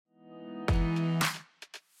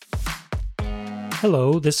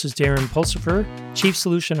Hello, this is Darren Pulsifer, Chief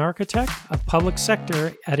Solution Architect of Public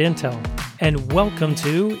Sector at Intel, and welcome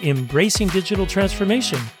to Embracing Digital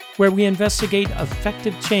Transformation, where we investigate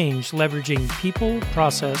effective change leveraging people,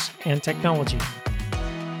 process, and technology.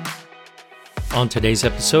 On today's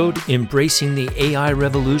episode, Embracing the AI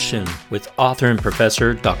Revolution with author and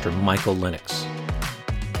professor Dr. Michael Lenox.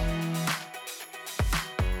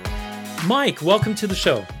 Mike, welcome to the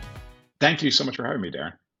show. Thank you so much for having me,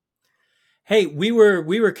 Darren. Hey, we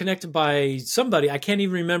were connected by somebody, I can't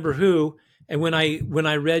even remember who. And when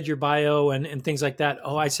I read your bio and things like that,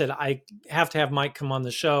 I said, I have to have Mike come on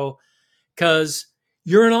the show because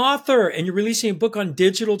you're an author and you're releasing a book on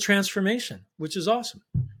digital transformation, which is awesome.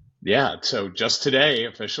 Yeah. So just today,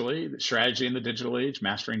 officially, the Strategy in the Digital Age,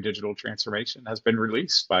 Mastering Digital Transformation has been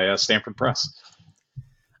released by Stanford Press.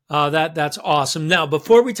 That's awesome. Now,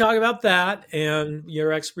 before we talk about that and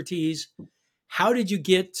your expertise, how did you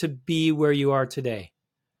get to be where you are today?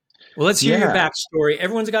 Well, let's hear your backstory.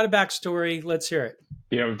 Everyone's got a backstory. Let's hear it.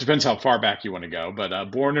 It depends how far back you want to go,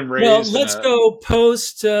 but born and raised. Well, let's go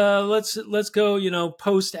post. Let's go.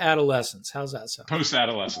 Post adolescence. How's that sound? Post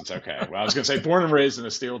adolescence. Okay. Well, I was going to say born and raised in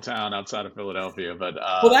a steel town outside of Philadelphia, but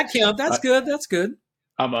that counts. That's good. That's good.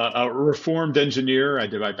 I'm a reformed engineer. I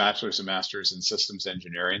did my bachelor's and master's in systems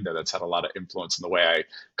engineering. That's had a lot of influence in the way I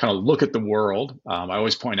kind of look at the world. I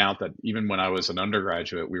always point out that even when I was an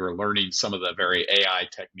undergraduate, we were learning some of the very AI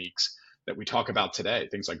techniques that we talk about today,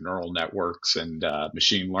 things like neural networks and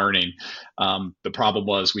machine learning. The problem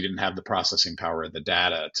was we didn't have the processing power of the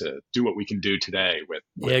data to do what we can do today with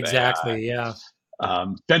exactly. AI. Yeah.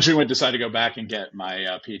 Eventually, I decided to go back and get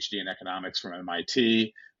my PhD in economics from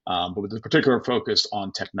MIT. But with a particular focus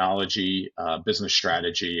on technology, business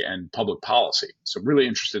strategy, and public policy. So really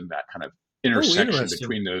interested in that kind of intersection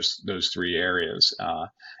between those three areas,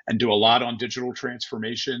 and do a lot on digital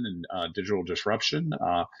transformation and digital disruption,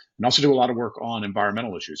 and also do a lot of work on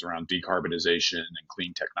environmental issues around decarbonization and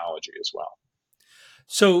clean technology as well.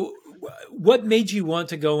 So what made you want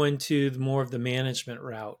to go into more of the management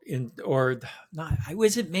route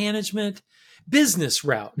was it management? Business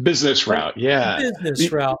route, yeah.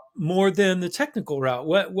 Business route more than the technical route.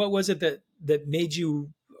 What was it that made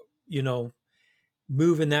you,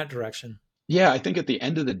 move in that direction? Yeah, I think at the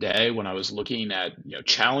end of the day, when I was looking at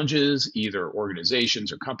challenges either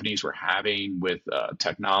organizations or companies were having with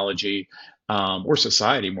technology or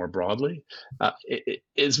society more broadly,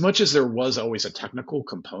 as much as there was always a technical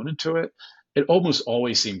component to it, it almost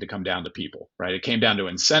always seemed to come down to people, right? It came down to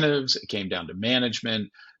incentives, it came down to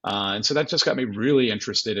management. And so that just got me really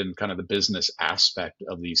interested in kind of the business aspect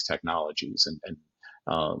of these technologies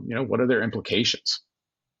and what are their implications?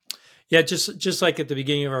 Yeah, just like at the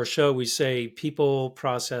beginning of our show, we say people,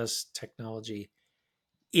 process, technology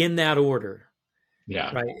in that order.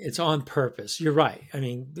 Yeah. Right. It's on purpose. You're right. I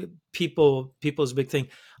mean, people is a big thing.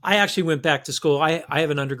 I actually went back to school. I have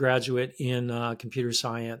an undergraduate in computer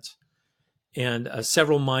science and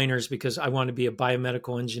several minors because I wanted to be a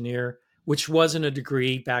biomedical engineer, which wasn't a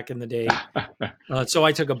degree back in the day. So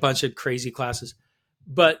I took a bunch of crazy classes.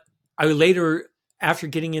 But I later, after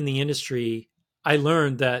getting in the industry, I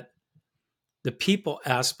learned that the people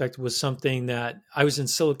aspect was something that I was in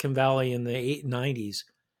Silicon Valley in the 90s.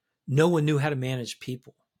 No one knew how to manage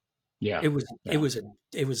people. Yeah. It was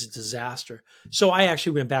a disaster. So I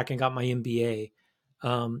actually went back and got my MBA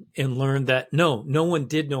and learned that no one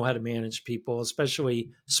did know how to manage people,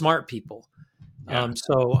 especially smart people. Yeah.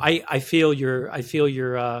 So I feel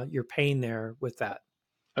your pain there with that.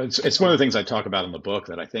 It's one of the things I talk about in the book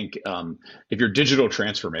that I think if your digital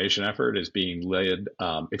transformation effort is being led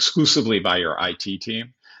exclusively by your IT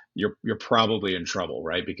team, you're probably in trouble,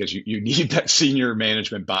 right? Because you need that senior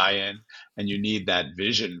management buy-in and you need that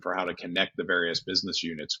vision for how to connect the various business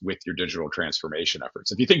units with your digital transformation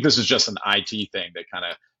efforts. If you think this is just an IT thing that kind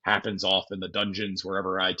of happens off in the dungeons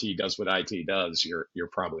wherever IT does what IT does, you're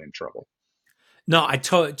probably in trouble. No, I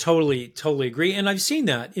totally agree. And I've seen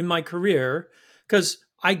that in my career because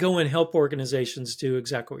I go and help organizations do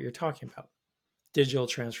exactly what you're talking about, digital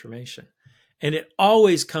transformation. And it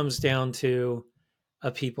always comes down to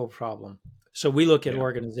a people problem. So we look at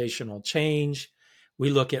organizational change. We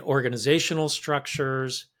look at organizational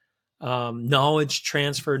structures, knowledge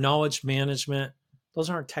transfer, knowledge management. Those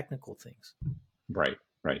aren't technical things. Right,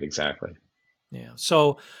 exactly. Yeah.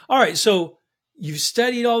 So, all right. So you've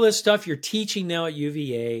studied all this stuff. You're teaching now at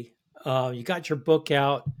UVA. You got your book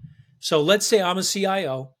out. So let's say I'm a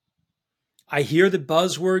CIO. I hear the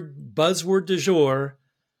buzzword du jour,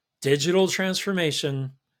 digital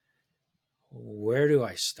transformation. Where do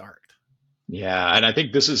I start? Yeah, and I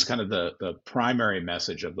think this is kind of the primary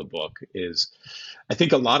message of the book is I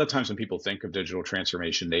think a lot of times when people think of digital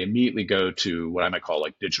transformation, they immediately go to what I might call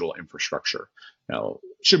like digital infrastructure.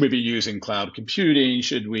 Should we be using cloud computing?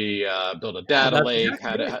 Should we build a Yeah, data that's lake?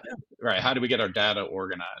 exactly right. Yeah. Right? How do we get our data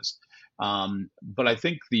organized? But I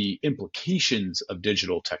think the implications of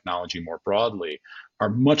digital technology more broadly are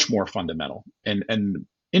much more fundamental. And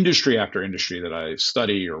industry after industry that I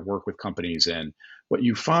study or work with companies in, what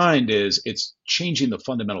you find is it's changing the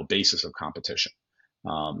fundamental basis of competition.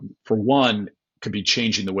 For one, could be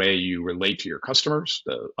changing the way you relate to your customers,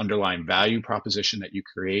 the underlying value proposition that you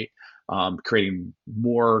create, creating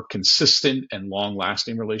more consistent and long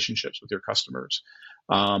lasting relationships with your customers.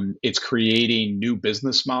 It's creating new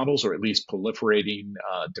business models, or at least proliferating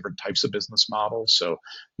different types of business models. So,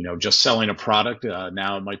 just selling a product,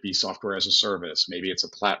 now it might be software as a service. Maybe it's a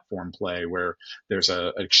platform play where there's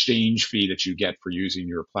an exchange fee that you get for using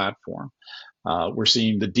your platform. We're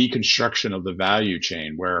seeing the deconstruction of the value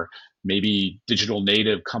chain where maybe digital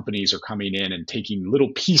native companies are coming in and taking little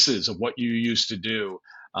pieces of what you used to do,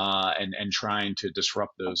 and trying to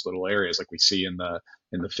disrupt those little areas like we see in the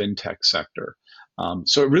fintech sector.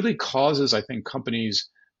 So it really causes, I think, companies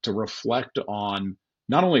to reflect on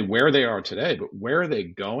not only where they are today, but where are they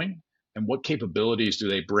going and what capabilities do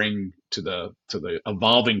they bring to the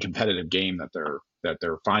evolving competitive game that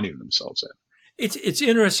they're finding themselves in. It's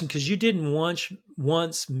interesting because you didn't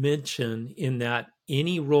once mention in that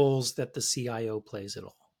any roles that the CIO plays at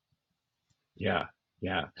all. Yeah,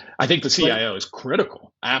 yeah. I think the Right? CIO is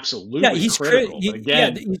critical, Yeah, absolutely critical. But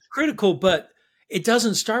again, he's critical, but it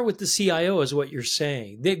doesn't start with the CIO, is what you're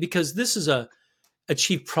saying. Because this is a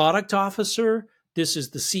chief product officer, this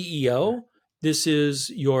is the CEO, this is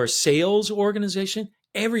your sales organization.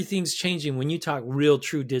 Everything's changing when you talk real,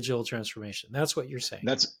 true digital transformation. That's what you're saying.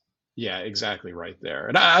 that's yeah, exactly right there.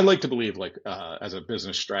 And I like to believe, like as a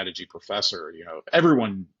business strategy professor,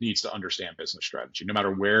 everyone needs to understand business strategy, no matter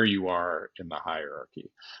where you are in the hierarchy.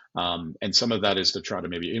 And some of that is to try to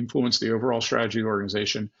maybe influence the overall strategy of the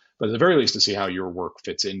organization, but at the very least to see how your work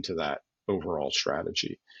fits into that overall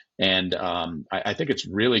strategy. And I think it's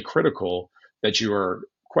really critical that you are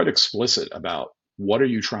quite explicit about what are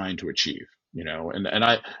you trying to achieve. And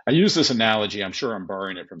I use this analogy. I'm sure I'm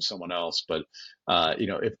borrowing it from someone else, but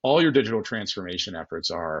if all your digital transformation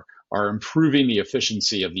efforts are improving the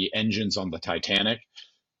efficiency of the engines on the Titanic,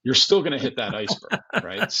 you're still going to hit that iceberg,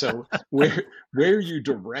 right? So where you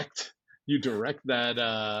direct that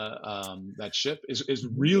ship is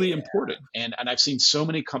really Yeah. important. And I've seen so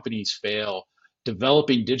many companies fail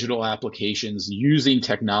developing digital applications using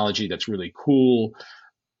technology that's really cool,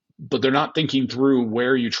 but they're not thinking through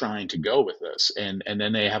where you're trying to go with this, and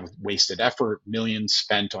then they have wasted effort, millions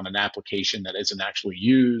spent on an application that isn't actually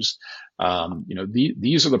used.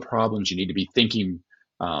 These are the problems you need to be thinking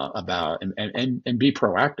about, and be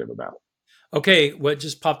proactive about. Okay, what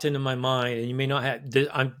just popped into my mind, and you may not have.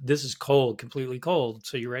 This is cold, completely cold.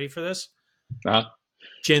 So you ready for this? uh,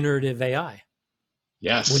 Generative AI. When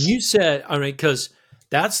yes. you said, all right, because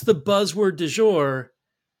that's the buzzword du jour,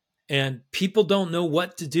 and people don't know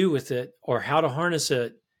what to do with it or how to harness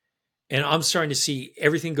it. And I'm starting to see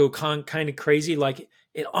everything go kind of crazy. Like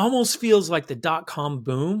it almost feels like the .com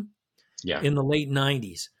boom Yeah. in the late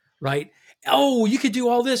 90s, right? Oh, you could do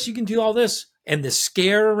all this, you can do all this. And the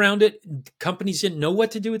scare around it, companies didn't know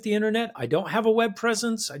what to do with the internet. I don't have a web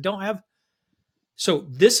presence. I don't have. So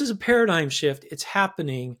this is a paradigm shift. It's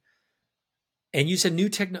happening. And you said new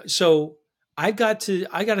technology. So I got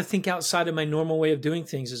to think outside of my normal way of doing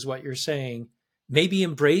things, is what you're saying. Maybe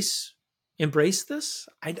embrace this.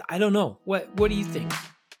 I don't know. What do you think?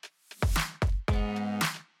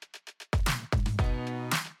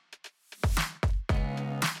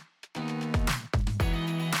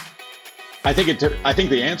 I think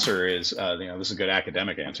the answer is, this is a good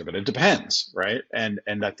academic answer, but it depends, right? And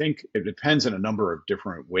I think it depends in a number of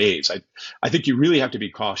different ways. I think you really have to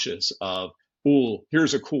be cautious of, oh,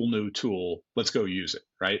 here's a cool new tool, let's go use it,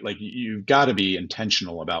 right? Like you've got to be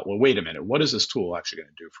intentional about, well, wait a minute, what is this tool actually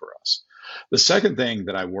going to do for us? The second thing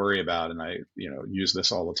that I worry about, and I use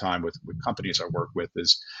this all the time with companies I work with,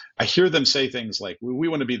 is I hear them say things like, we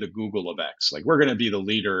want to be the Google of X, like we're going to be the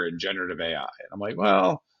leader in generative AI. And I'm like,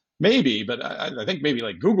 well, maybe, but I think maybe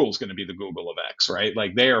like Google's going to be the Google of X, right?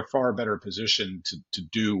 Like they are far better positioned to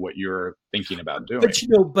do what you're thinking about doing.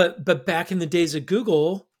 But back in the days of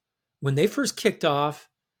Google, when they first kicked off,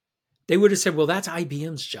 they would have said, "Well, that's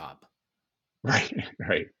IBM's job." Right,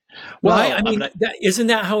 right. Right? I Well, mean, isn't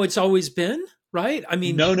that how it's always been? Right? I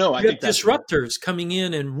mean, no, I you have think that's disruptors coming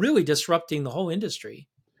in and really disrupting the whole industry.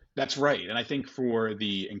 That's right. And I think for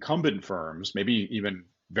the incumbent firms, maybe even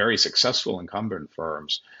very successful incumbent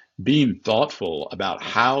firms being thoughtful about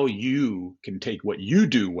how you can take what you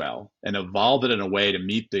do well and evolve it in a way to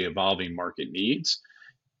meet the evolving market needs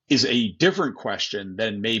is a different question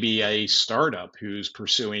than maybe a startup who's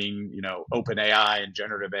pursuing, open AI and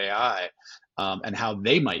generative AI, and how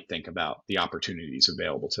they might think about the opportunities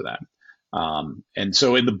available to them. And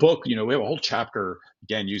so in the book, we have a whole chapter,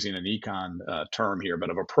 again, using an econ term here,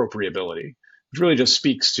 but of appropriability, which really just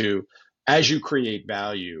speaks to, as you create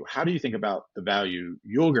value, how do you think about the value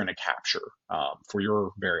you're going to capture for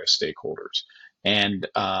your various stakeholders? And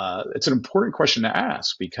it's an important question to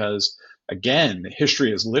ask because, again,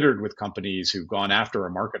 history is littered with companies who've gone after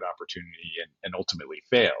a market opportunity and ultimately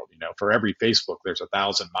failed. For every Facebook, there's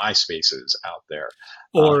 1,000 MySpaces out there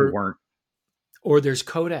who Or weren't. or there's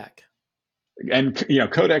Kodak. And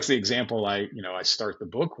Kodak's the example I start the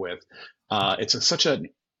book with. It's such a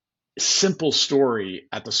simple story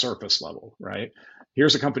at the surface level, right?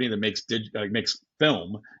 Here's a company that makes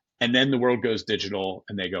film, and then the world goes digital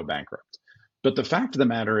and they go bankrupt. But the fact of the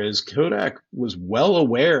matter is, Kodak was well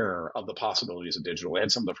aware of the possibilities of digital. They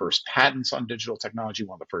had some of the first patents on digital technology,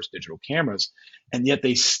 one of the first digital cameras, and yet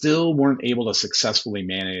they still weren't able to successfully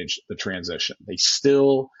manage the transition. They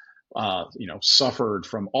still, suffered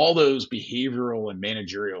from all those behavioral and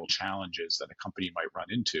managerial challenges that a company might run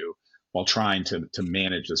into while trying to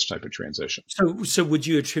manage this type of transition. So would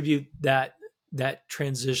you attribute that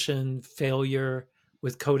transition failure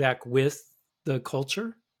with Kodak with the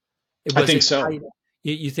culture? It I was think it so.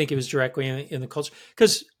 you think it was directly in the culture?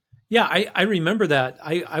 Because yeah, I remember that.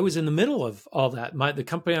 I was in the middle of all that. The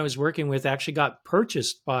company I was working with actually got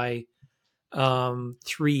purchased by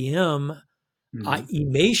 3M, Mhm.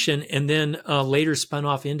 Emation, and then later spun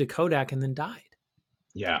off into Kodak and then died.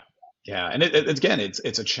 Yeah, yeah, and again,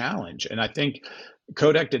 it's a challenge, and I think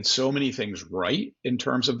Kodak did so many things right in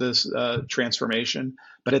terms of this transformation.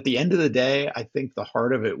 But at the end of the day, I think the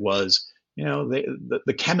heart of it was,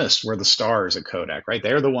 the chemists were the stars at Kodak, right?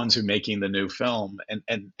 They're the ones who making the new film,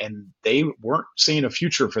 and they weren't seeing a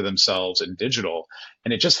future for themselves in digital,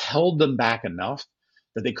 and it just held them back enough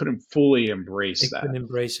that they couldn't fully They embrace that. couldn't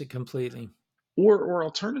embrace it completely. Or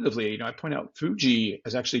alternatively, I point out Fuji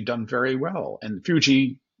has actually done very well, and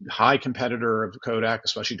Fuji, high competitor of Kodak,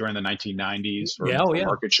 especially during the 1990s Yeah, oh for yeah.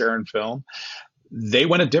 market share in film. They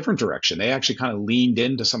went a different direction. They actually kind of leaned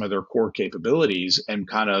into some of their core capabilities and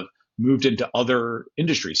kind of moved into other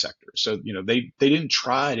industry sectors. So they didn't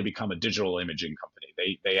try to become a digital imaging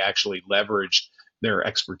company. They actually leveraged their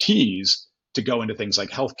expertise to go into things like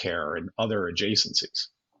healthcare and other adjacencies.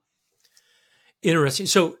 Interesting.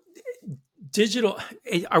 So digital,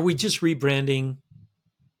 are we just rebranding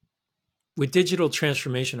with digital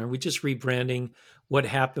transformation? Are we just rebranding what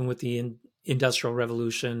happened with the industrial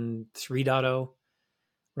revolution 3.0,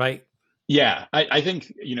 right? Yeah, I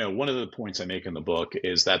think, one of the points I make in the book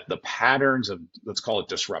is that the patterns of, let's call it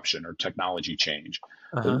disruption or technology change,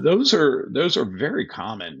 Uh-huh. those are very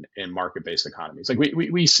common in market-based economies. Like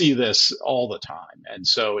we see this all the time. And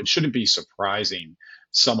so it shouldn't be surprising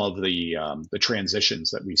some of the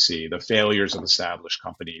transitions that we see, the failures of established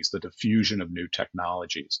companies, the diffusion of new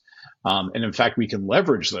technologies. And in fact, we can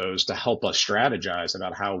leverage those to help us strategize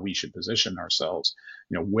about how we should position ourselves.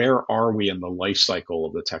 Where are we in the life cycle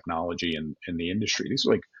of the technology and the industry? These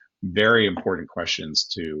are like very important questions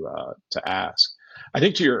to ask. I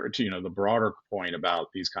think to the broader point about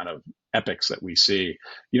these kind of epics that we see,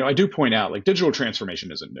 I do point out, like, digital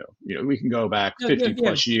transformation isn't new. We can go back Yeah, yeah, 50 yeah.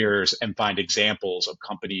 plus years and find examples of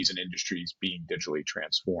companies and industries being digitally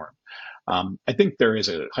transformed. I think there is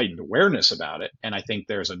a heightened awareness about it, and I think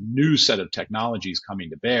there's a new set of technologies coming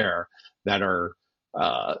to bear that are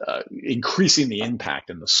increasing the impact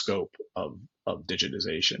and the scope of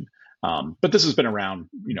digitization. But this has been around,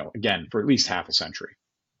 again, for at least half a century.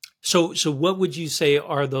 So what would you say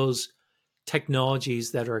are those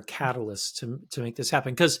technologies that are catalysts to make this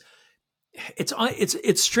happen? Because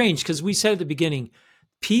it's strange because we said at the beginning,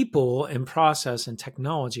 people and process and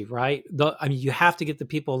technology, right? I mean, you have to get the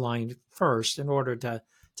people aligned first in order to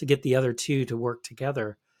get the other two to work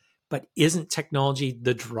together. But isn't technology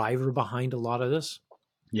the driver behind a lot of this?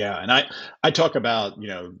 Yeah, and I talk about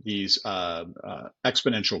these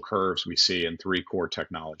exponential curves we see in three core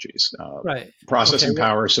technologies: Right. Okay. processing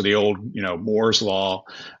power, so the old Moore's law.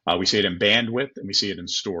 We see it in bandwidth, and we see it in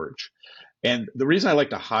storage. And the reason I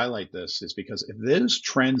like to highlight this is because if those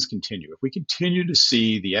trends continue, if we continue to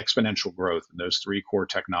see the exponential growth in those three core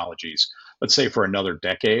technologies, let's say for another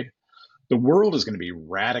decade, the world is going to be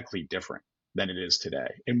radically different than it is today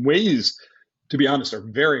in ways to be honest, are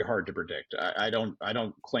very hard to predict. I don't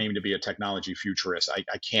claim to be a technology futurist.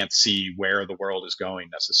 I can't see where the world is going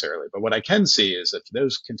necessarily. But what I can see is if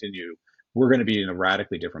those continue, we're going to be in a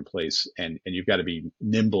radically different place, and you've got to be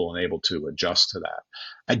nimble and able to adjust to that.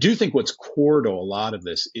 I do think what's core to a lot of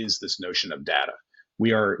this is this notion of data.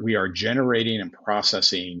 We are generating and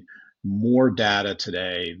processing more data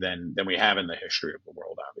today than we have in the history of the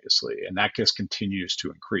world, obviously, and that just continues to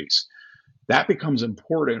increase. That becomes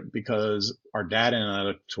important because our data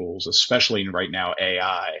analytic tools, especially right now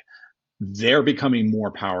AI, they're becoming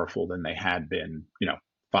more powerful than they had been,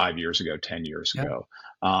 5 years ago, 10 years Yeah. ago,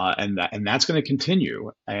 and that's going to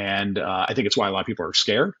continue. And I think it's why a lot of people are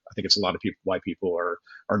scared. I think it's a lot of people why people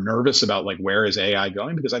are nervous about like where is AI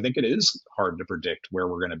going, because I think it is hard to predict where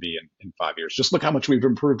we're going to be in 5 years. Just look how much we've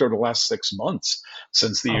improved over the last 6 months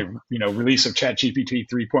since the Oh, release of ChatGPT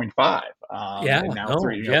 3.5, yeah. and now No.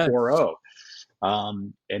 3 Yeah. 4.0.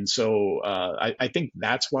 And so I think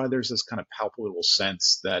that's why there's this kind of palpable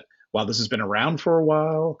sense that while this has been around for a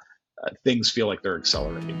while, things feel like they're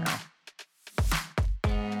accelerating now.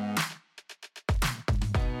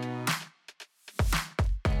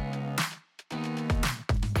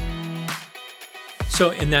 So,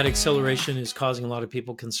 and that acceleration is causing a lot of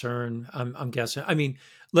people concern. I'm guessing. I mean,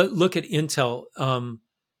 look at Intel.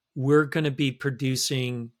 We're going to be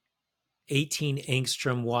producing 18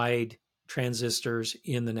 angstrom wide transistors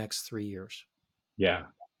in the next 3 years, Yeah,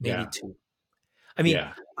 maybe yeah, two. I mean,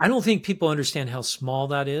 yeah. I don't think people understand how small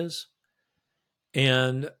that is.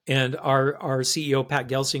 And our CEO Pat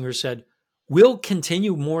Gelsinger said, "We'll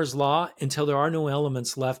continue Moore's law until there are no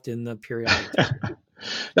elements left in the periodic table."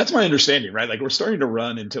 That's my understanding, right? Like we're starting to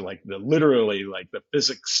run into like the literally like the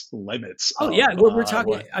physics limits Oh yeah, of we're talking.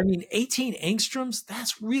 what. I mean, 18 angstroms.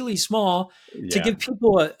 That's really small. To Yeah, give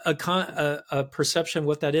people a perception of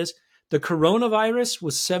what that is, the coronavirus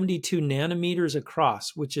was 72 nanometers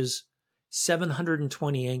across, which is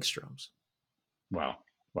 720 angstroms, wow,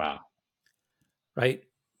 wow. right?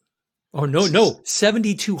 Oh no,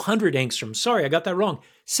 7,200 angstroms. Sorry, I got that wrong.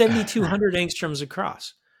 7,200 angstroms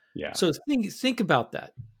across. Yeah, So think about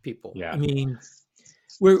that, people. I yeah, mean,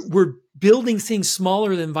 we're building things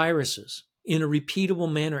smaller than viruses in a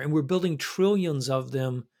repeatable manner, and we're building trillions of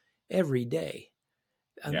them every day.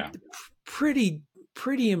 yeah. Pretty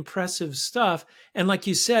pretty impressive stuff. And like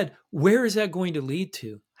you said, where is that going to lead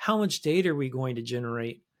to? How much data are we going to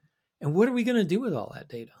generate? And what are we going to do with all that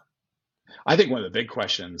data? I think one of the big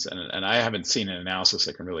questions, and I haven't seen an analysis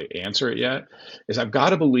that can really answer it yet, is I've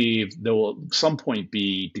got to believe there will at some point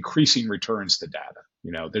be decreasing returns to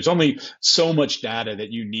data. There's only so much data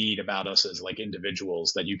that you need about us as like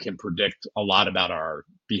individuals that you can predict a lot about our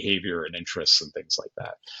behavior and interests and things like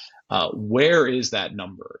that. Where is that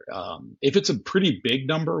number? If it's a pretty big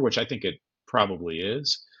number, which I think it probably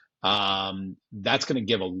is, that's going to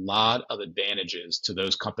give a lot of advantages to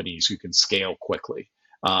those companies who can scale quickly,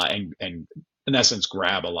 and in essence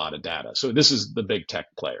grab a lot of data. So this is the big tech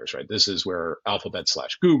players, right? This is where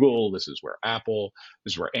Alphabet/Google, this is where Apple,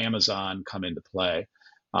 this is where Amazon come into play.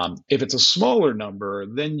 If it's a smaller number,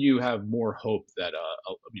 then you have more hope that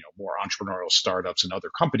more entrepreneurial startups and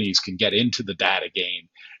other companies can get into the data game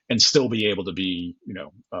and still be able to be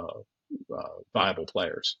viable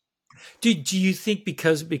players. Do you think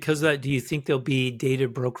because of that, do you think there'll be data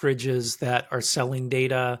brokerages that are selling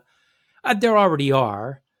data? There already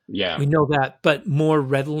are. Yeah. We know that, but more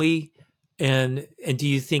readily. And do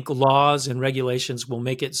you think laws and regulations will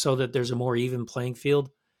make it so that there's a more even playing field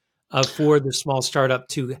for the small startup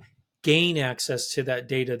to gain access to that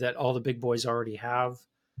data that all the big boys already have?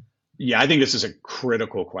 Yeah, I think this is a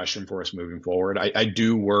critical question for us moving forward. I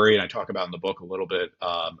do worry, and I talk about in the book a little bit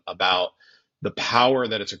about the power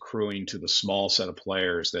that it's accruing to the small set of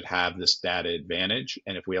players that have this data advantage.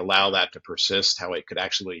 And if we allow that to persist, how it could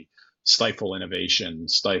actually stifle innovation,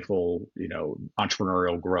 stifle,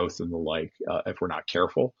 entrepreneurial growth and the like, if we're not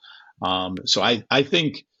careful. So I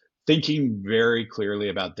think thinking very clearly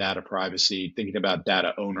about data privacy, thinking about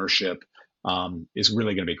data ownership, is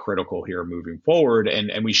really going to be critical here moving forward.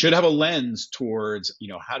 And we should have a lens towards,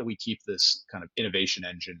 how do we keep this kind of innovation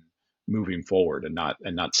engine moving forward and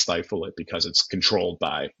not stifle it because it's controlled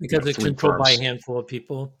by, Because it's three controlled by a firms. handful of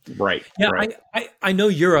people. Right, Yeah, right. I know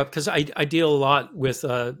Europe because I deal a lot with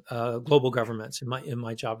global governments in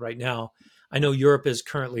my job right now. I know Europe is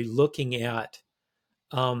currently looking at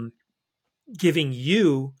um, giving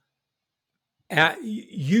you are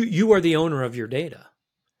the owner of your data.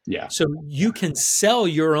 Yeah, So you can sell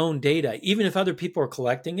your own data, even if other people are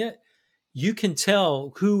collecting it. You can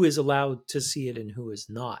tell who is allowed to see it and who is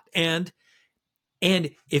not. And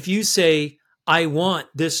if you say, "I want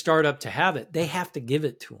this startup to have it," they have to give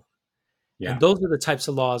it to them. And Yeah. those are the types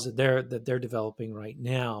of laws that they're developing right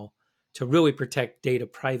now to really protect data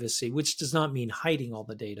privacy, which does not mean hiding all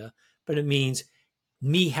the data, but it means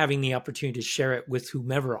me having the opportunity to share it with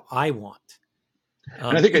whomever I want,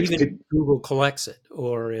 And I think it's even if could, Google collects it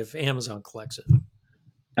or if Amazon collects it.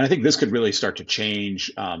 and I think this could really start to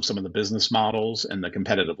change some of the business models and the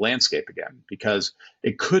competitive landscape again, because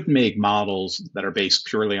it could make models that are based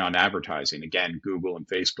purely on advertising, again, Google and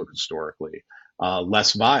Facebook historically,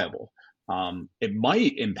 less viable. It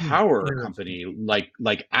might empower a Interesting. company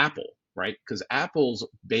like Apple, right? Because Apple's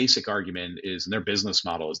basic argument is, and their business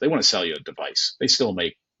model is, they want to sell you a device. They still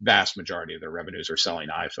make vast majority of their revenues are selling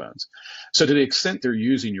iPhones. So to the extent they're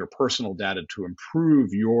using your personal data to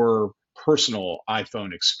improve your personal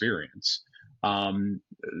iPhone experience, um,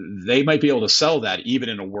 they might be able to sell that even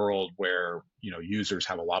in a world where users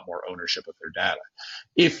have a lot more ownership of their data.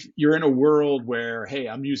 If you're in a world where, hey,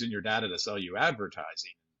 I'm using your data to sell you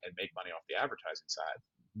advertising and make money off the advertising side,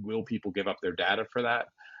 will people give up their data for that?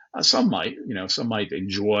 Some might, some might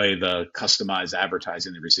enjoy the customized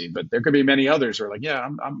advertising they receive, but there could be many others who are like, yeah,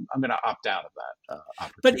 I'm going to opt out of that But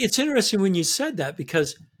opportunity. it's interesting when you said that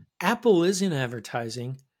because Apple is in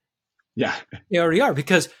advertising. Yeah, They already are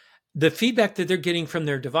because the feedback that they're getting from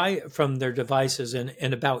their devices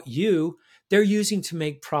and about you, they're using to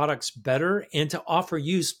make products better and to offer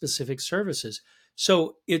you specific services.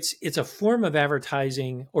 So it's a form of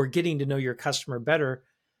advertising or getting to know your customer better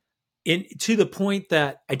in to the point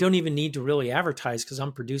that I don't even need to really advertise because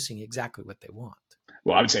I'm producing exactly what they want.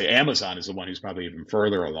 well, I would say Amazon is the one who's probably even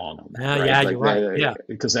further along on that, Yeah, right? yeah, Like you're right. Yeah.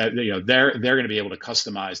 because that they're going to be able to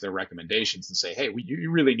customize their recommendations and say, hey, you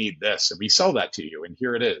really need this, and we sell that to you, and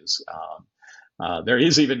here it is. There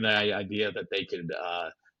is even the idea that they could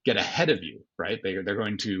get ahead of you, right? They're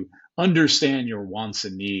going to understand your wants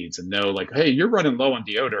and needs and know, like, hey, you're running low on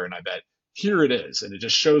deodorant. I bet here it is, and it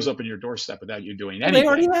just shows up on your doorstep without you doing Well, they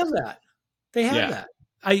already anything. have that. They have Yeah, that.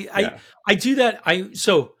 I I yeah, I do that.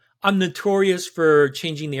 I'm notorious for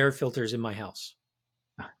changing the air filters in my house.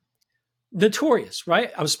 Notorious,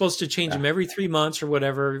 right? I was supposed to change yeah. them every 3 months or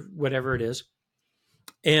whatever it is.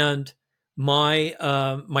 And my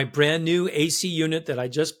brand new AC unit that I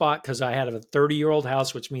just bought because I had a 30-year-old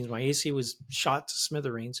house, which means my AC was shot to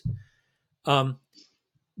smithereens. Um,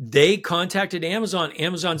 they contacted Amazon.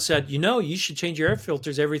 Amazon said, you should change your air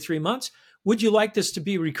filters every 3 months. Would you like this to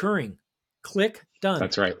be recurring? Click, done.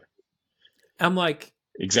 That's right. I'm like,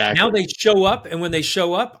 now Exactly. they show up, and when they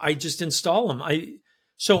show up, I just install them.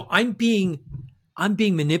 So I'm being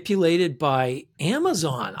manipulated by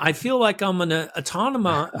Amazon. I feel like I'm an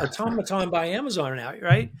automaton by Amazon now,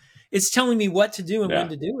 right? It's telling me what to do and when Yeah.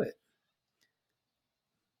 to do it.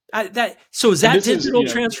 So is And that this is, digital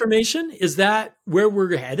transformation? Is that where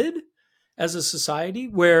we're headed as a society? yeah,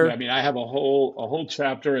 I Where mean, I have a whole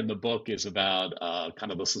chapter in the book is about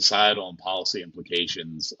kind of the societal and policy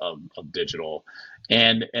implications of digital,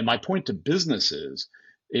 and my point to businesses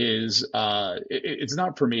is it's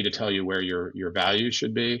not for me to tell you where your values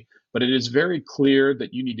should be, but it is very clear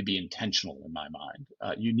that you need to be intentional in my mind.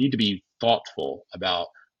 You need to be thoughtful about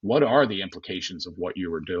what are the implications of what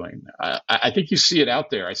you are doing. I think you see it out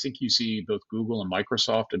there. I think you see both Google and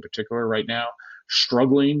Microsoft in particular right now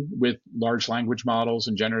struggling with large language models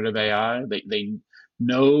and generative AI. They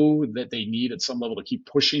know that they need at some level to keep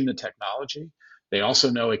pushing the technology. They also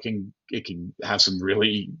know it can have some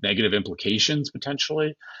really negative implications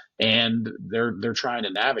potentially, and they're trying to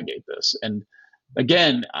navigate this. And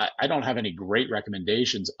again, I don't have any great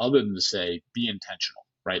recommendations other than to say be intentional,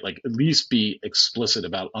 right? Like at least be explicit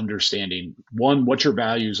about understanding one, what your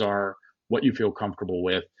values are, what you feel comfortable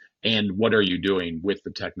with, and what are you doing with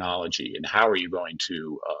the technology, and how are you going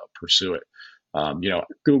to pursue it.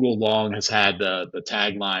 Google long has had the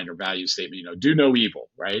tagline or value statement, do no evil,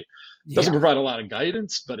 right? Doesn't yeah. provide a lot of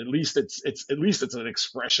guidance, but at least it's an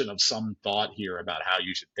expression of some thought here about how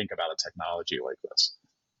you should think about a technology like this.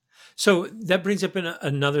 So that brings up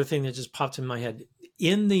another thing that just popped in my head.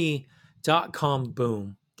 In the .com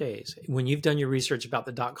boom days, when you've done your research about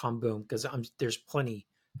the .com boom, because there's plenty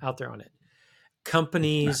out there on it,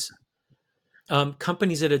 companies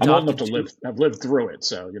companies that I'm old enough adopted to to live. I've lived through it,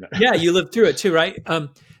 so yeah, you lived through it too, right?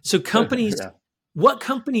 So companies, yeah. what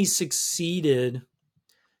companies succeeded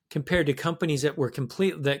compared to companies that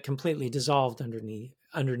completely dissolved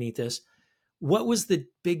underneath this? What was the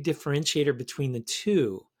big differentiator between the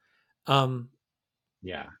two? Um,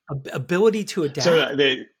 Yeah. Ability to So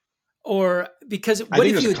adapt, or because I what think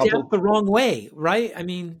if there's you a adapt couple. the wrong way, right? I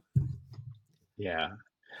mean, Yeah.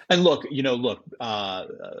 And look,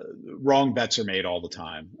 wrong bets are made all the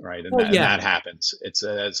time, right? And Well, that yeah, happens. It's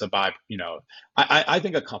a by, I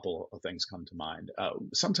think a couple of things come to mind.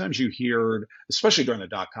 Sometimes you hear, especially during the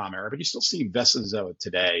dot-com era, but you still see vessels of it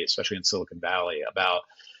today, especially in Silicon Valley, about,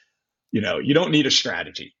 you don't need a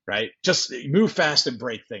strategy, right? Just move fast and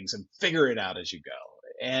break things and figure it out as you go.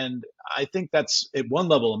 And I think that's at one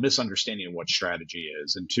level a misunderstanding of what strategy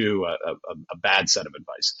is, and two, a bad set of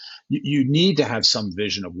advice. You need to have some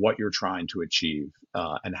vision of what you're trying to achieve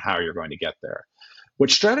and how you're going to get there.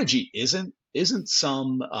 What strategy isn't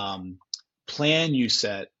some plan you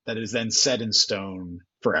set that is then set in stone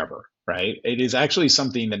forever, right? It is actually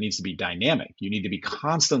something that needs to be dynamic. You need to be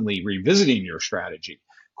constantly revisiting your strategy,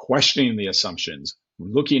 questioning the assumptions,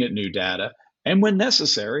 looking at new data, and when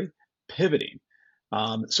necessary, pivoting.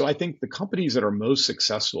 So I think the companies that are most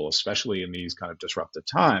successful, especially in these kind of disruptive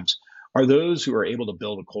times, are those who are able to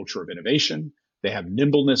build a culture of innovation. They have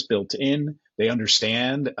nimbleness built in. They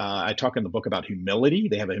understand. I talk in the book about humility.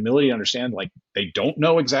 They have a humility to understand, like, they don't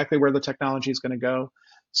know exactly where the technology is going to go.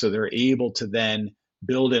 So they're able to then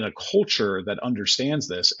build in a culture that understands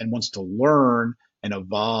this and wants to learn and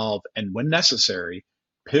evolve, and when necessary,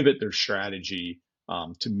 pivot their strategy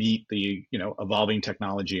to meet the evolving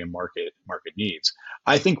technology and market needs.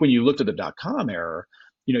 I think when you looked at the dot-com era,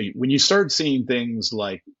 when you start seeing things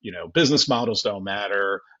like, business models don't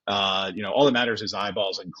matter, all that matters is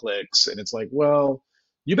eyeballs and clicks, and it's like, well,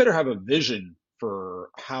 you better have a vision for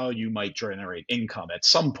how you might generate income at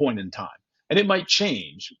some point in time, and it might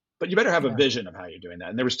change, but you better have a yeah. vision of how you're doing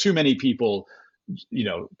that. And there was too many people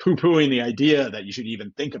poo-pooing the idea that you should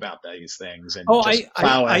even think about these things and Oh, just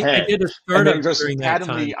plow I ahead. did a And they're startup just during that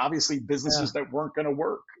patently, time. obviously, Yeah, businesses that weren't going to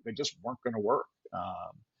work. They just weren't going to work. I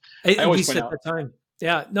at always least point at out, the time.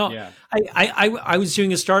 Yeah, no, yeah, I was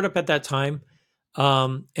doing a startup at that time,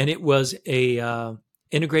 and it was a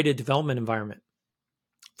integrated development environment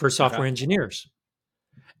for okay, software engineers.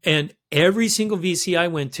 And every single VC I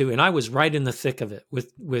went to, and I was right in the thick of it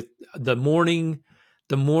with the morning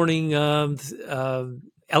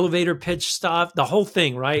elevator pitch stuff, the whole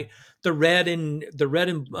thing, right? The red and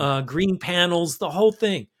green panels, the whole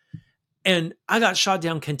thing. And I got shot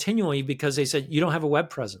down continually because they said, you don't have a web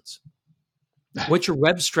presence. What's your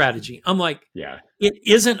web strategy? I'm like, yeah. it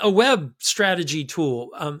isn't a web strategy tool.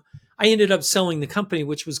 I ended up selling the company,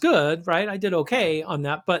 which was good, right? I did okay on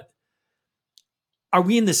that. But are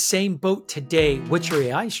we in the same boat today? What's your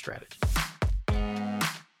AI strategy?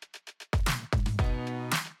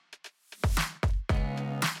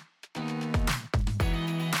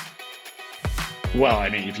 Well, I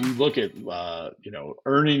mean, if you look at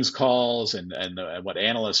earnings calls and what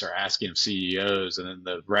analysts are asking of CEOs, and then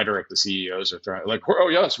the rhetoric the CEOs are throwing, like, oh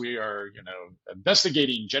yes, we are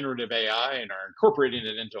investigating generative AI and are incorporating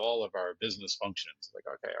it into all of our business functions. Like,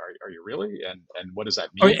 okay, are you really? And what does that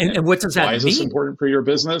Or, mean? And and what does why that is this mean? important for your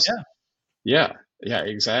business? Yeah. Yeah, yeah,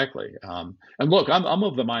 exactly. And look, I'm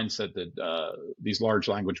of the mindset that these large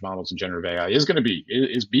language models and generative AI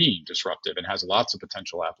is being disruptive and has lots of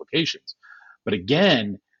potential applications. But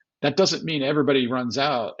again, that doesn't mean everybody runs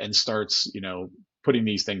out and starts, putting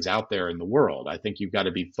these things out there in the world. I think you've got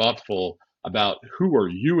to be thoughtful about who are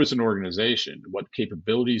you as an organization, what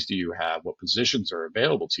capabilities do you have, what positions are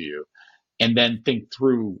available to you, and then think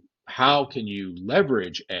through how can you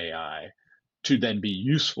leverage AI to then be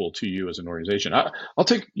useful to you as an organization. I'll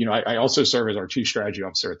take, I also serve as our chief strategy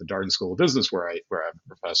officer at the Darden School of Business, where I'm a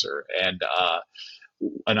professor, and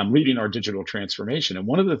I'm leading our digital transformation. And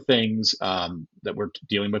one of the things that we're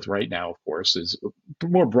dealing with right now, of course, is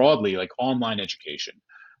more broadly like online education.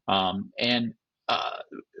 And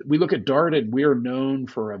we look at Darden, we are known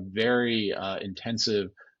for a very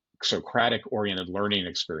intensive Socratic oriented learning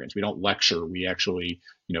experience. We don't lecture. We actually,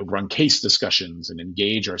 run case discussions and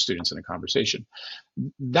engage our students in a conversation.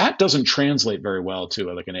 That doesn't translate very well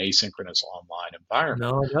to like an asynchronous online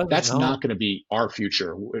environment. No, it doesn't. That's No. not going to be our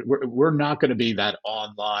future. We're not going to be that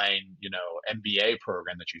online, MBA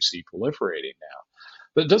program that you see proliferating now.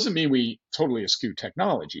 But it doesn't mean we totally eschew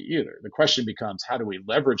technology either. The question becomes, how do we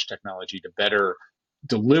leverage technology to better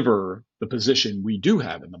deliver the position we do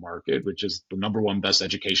have in the market, which is the number one best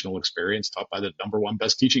educational experience taught by the number one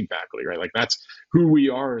best teaching faculty, right? Like, that's who we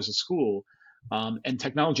are as a school. And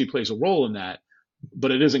technology plays a role in that, but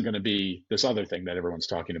it isn't going to be this other thing that everyone's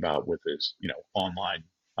talking about with this, online,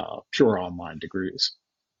 pure online degrees.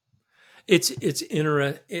 It's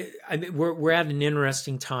interesting. I mean, we're at an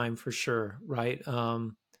interesting time for sure, right?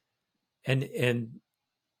 And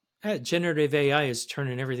generative AI is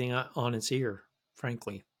turning everything on its ear,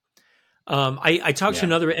 frankly. I talked to Yeah.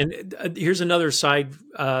 another, and here's another side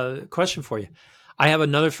question for you. I have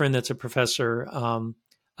another friend that's a professor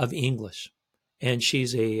of English, and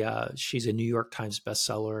she's a New York Times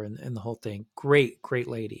bestseller and the whole thing. Great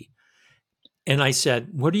lady. And I said,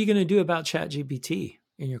 "What are you going to do about ChatGPT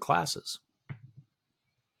in your classes?"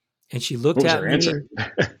 And she looked What was at her me, answer?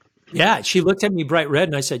 and yeah, she looked at me bright red,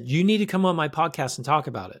 and I said, "You need to come on my podcast and talk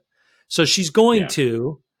about it." So she's going Yeah,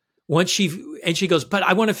 to once she goes, "But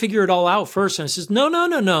I want to figure it all out first." And I says, "No, no,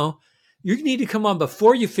 no, no. You need to come on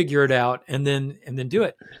before you figure it out, and then do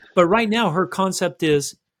it." But right now, her concept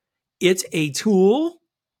is it's a tool.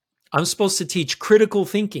 I'm supposed to teach critical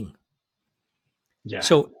thinking. yeah,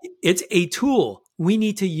 So it's a tool. We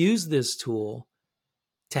need to use this tool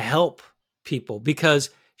to help people because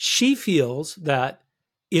she feels that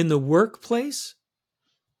in the workplace,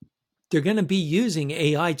 they're going to be using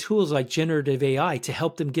AI tools like generative AI to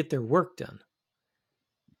help them get their work done.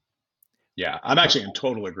 yeah. I'm actually in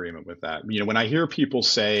total agreement with that. When I hear people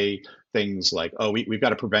say things like, "Oh, we've got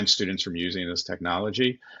to prevent students from using this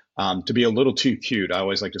technology," to be a little too cute, I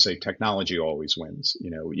always like to say technology always wins.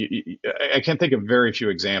 I can't think of very few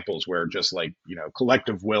examples where just like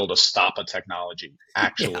collective will to stop a technology Yeah.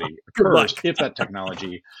 actually Good occurs luck. if that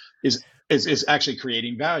technology is actually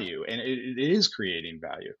creating value, and it is creating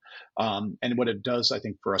value. And what it does, I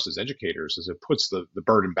think, for us as educators is it puts the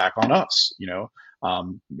burden back on us.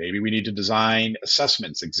 Maybe we need to design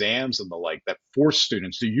assessments, exams, and the like that force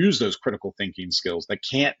students to use those critical thinking skills that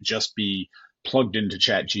can't just be plugged into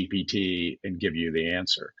Chat GPT and give you the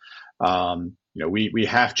answer. We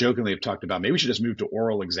half jokingly have talked about maybe we should just move to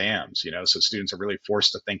oral exams, so students are really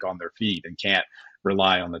forced to think on their feet and can't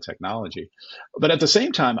rely on the technology. But at the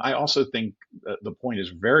same time, I also think the point is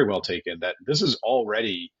very well taken that this is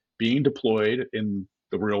already being deployed in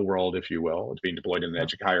the real world, if you will. It's being deployed in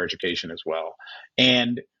higher education as well.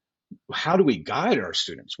 And how do we guide our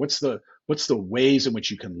students? What's the ways in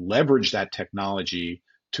which you can leverage that technology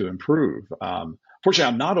to improve?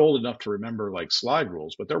 Fortunately, I'm not old enough to remember like slide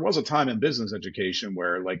rules, but there was a time in business education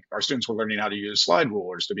where like our students were learning how to use slide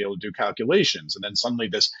rulers to be able to do calculations, and then suddenly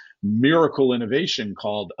this miracle innovation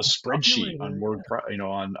called a spreadsheet on Calculator.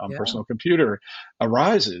 on Yeah. personal computer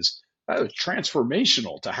arises. That was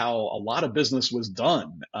transformational to how a lot of business was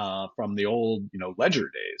done from the old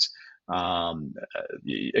ledger days. um,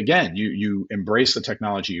 Again, you embrace the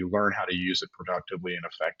technology, you learn how to use it productively and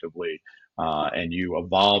effectively, and you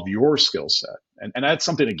evolve your skill set. And that's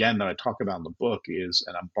something again that I talk about in the book is,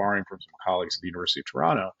 and I'm borrowing from some colleagues at the University of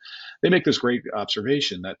Toronto. They make this great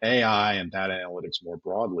observation that AI and data analytics more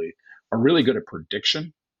broadly are really good at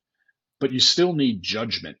prediction, but you still need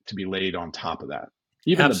judgment to be laid on top of that.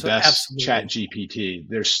 Even the best Chat Absolutely. GPT,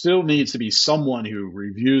 there still needs to be someone who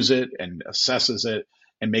reviews it and assesses it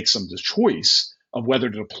and makes some choice of whether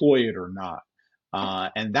to deploy it or not.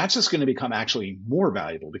 And that's just going to become actually more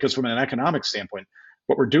valuable because from an economic standpoint,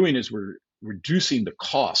 what we're doing is we're reducing the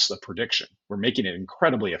cost of prediction. We're making it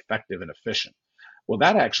incredibly effective and efficient. Well,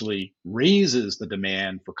 that actually raises the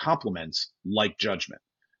demand for complements like judgment.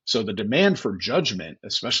 So the demand for judgment,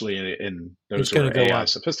 especially in those It's who going to are go AI up.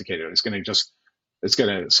 sophisticated, it's going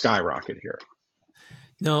to skyrocket here.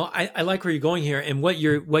 No, I like where you're going here. And what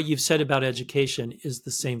you've said about education is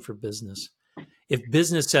the same for business. If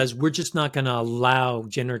business says we're just not going to allow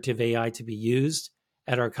generative AI to be used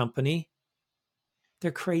at our company,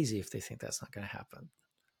 they're crazy if they think that's not going to happen.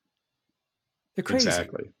 They're crazy,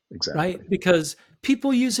 Exactly. right? Exactly. Because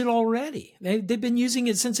people use it already. They've been using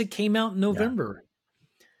it since it came out in Yeah. November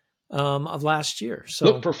of last year. Look,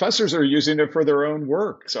 So, professors are using it for their own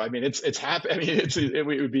work. So I mean, it's happy. I mean, it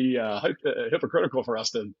would be hypocritical for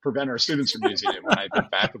us to prevent our students from using it when I think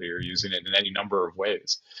faculty are using it in any number of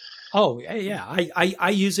ways. oh yeah, I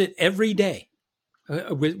use it every day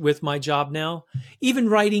with my job now. Even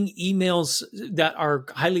writing emails that are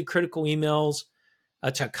highly critical emails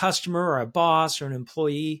to a customer or a boss or an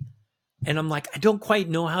employee, and I'm like, I don't quite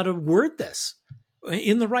know how to word this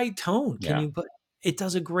in the right tone. Can Yeah. you put? It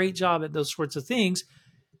does a great job at those sorts of things.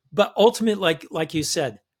 But ultimately, like you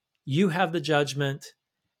said, you have the judgment,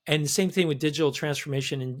 and the same thing with digital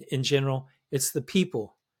transformation in general. It's the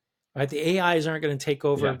people, right? The AIs aren't going to take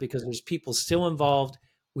over Yeah. because there's people still involved.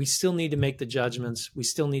 We still need to make the judgments. We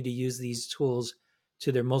still need to use these tools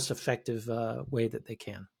to their most effective way that they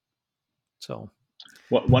can. So,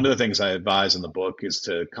 Well, one of the things I advise in the book is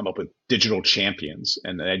to come up with digital champions.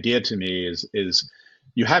 And the idea to me is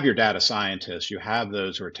you have your data scientists, you have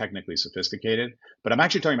those who are technically sophisticated, but I'm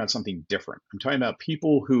actually talking about something different. I'm talking about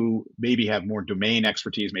people who maybe have more domain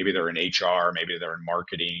expertise, maybe they're in HR, maybe they're in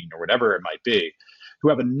marketing or whatever it might be, who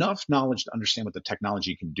have enough knowledge to understand what the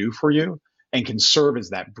technology can do for you and can serve as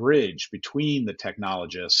that bridge between the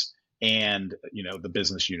technologists and the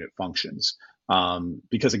business unit functions.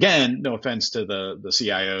 Because again, no offense to the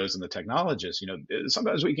CIOs and the technologists,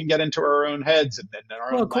 sometimes we can get into our own heads and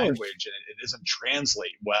our Well, own of course. language, and it doesn't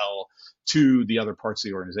translate well to the other parts of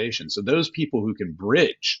the organization. So those people who can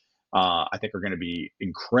bridge, I think, are going to be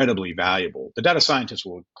incredibly valuable. The data scientists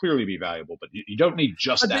will clearly be valuable, but you don't need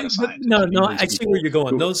just data But scientists. no, You need no, those I see where people you're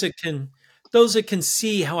going. who, Those that can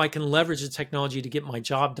see how I can leverage the technology to get my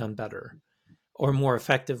job done better or more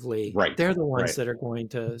effectively, right, they're the ones right. that are going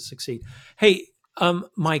to succeed. Hey,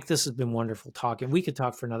 Mike, this has been wonderful talking. We could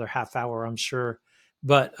talk for another half hour, I'm sure,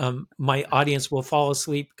 but my audience will fall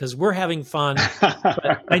asleep because we're having fun.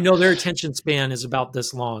 But I know their attention span is about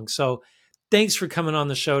this long. So thanks for coming on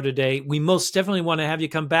the show today. We most definitely want to have you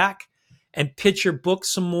come back and pitch your book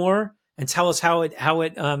some more and tell us how it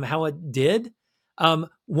did.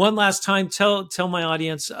 One last time, tell my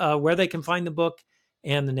audience where they can find the book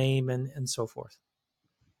and the name and so forth.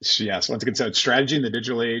 Yes, once again, so it's Strategy in the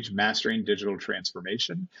Digital Age, Mastering Digital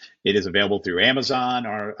Transformation. It is available through Amazon,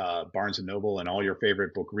 or Barnes & Noble, and all your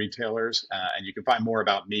favorite book retailers. And you can find more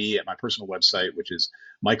about me at my personal website, which is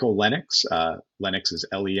Michael Lenox. Lenox is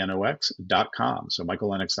Lenox.com. So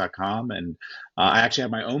michaellennox.com. And I actually have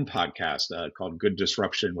my own podcast called Good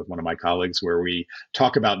Disruption with one of my colleagues, where we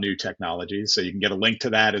talk about new technologies. So you can get a link to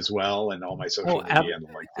that as well, and all my social media and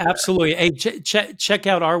the like. Absolutely. Hey, check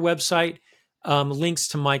out our website. Links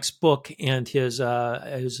to Mike's book and his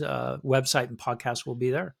website and podcast will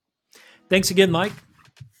be there. Thanks again, Mike.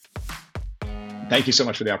 Thank you so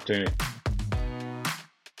much for the opportunity.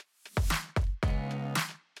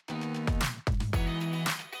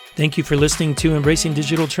 Thank you for listening to Embracing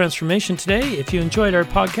Digital Transformation today. If you enjoyed our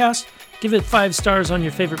podcast, give it 5 stars on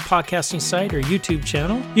your favorite podcasting site or YouTube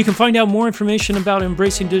channel. You can find out more information about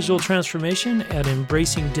Embracing Digital Transformation at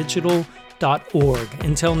embracingdigital.org.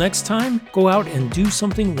 Until next time, go out and do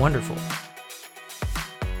something wonderful.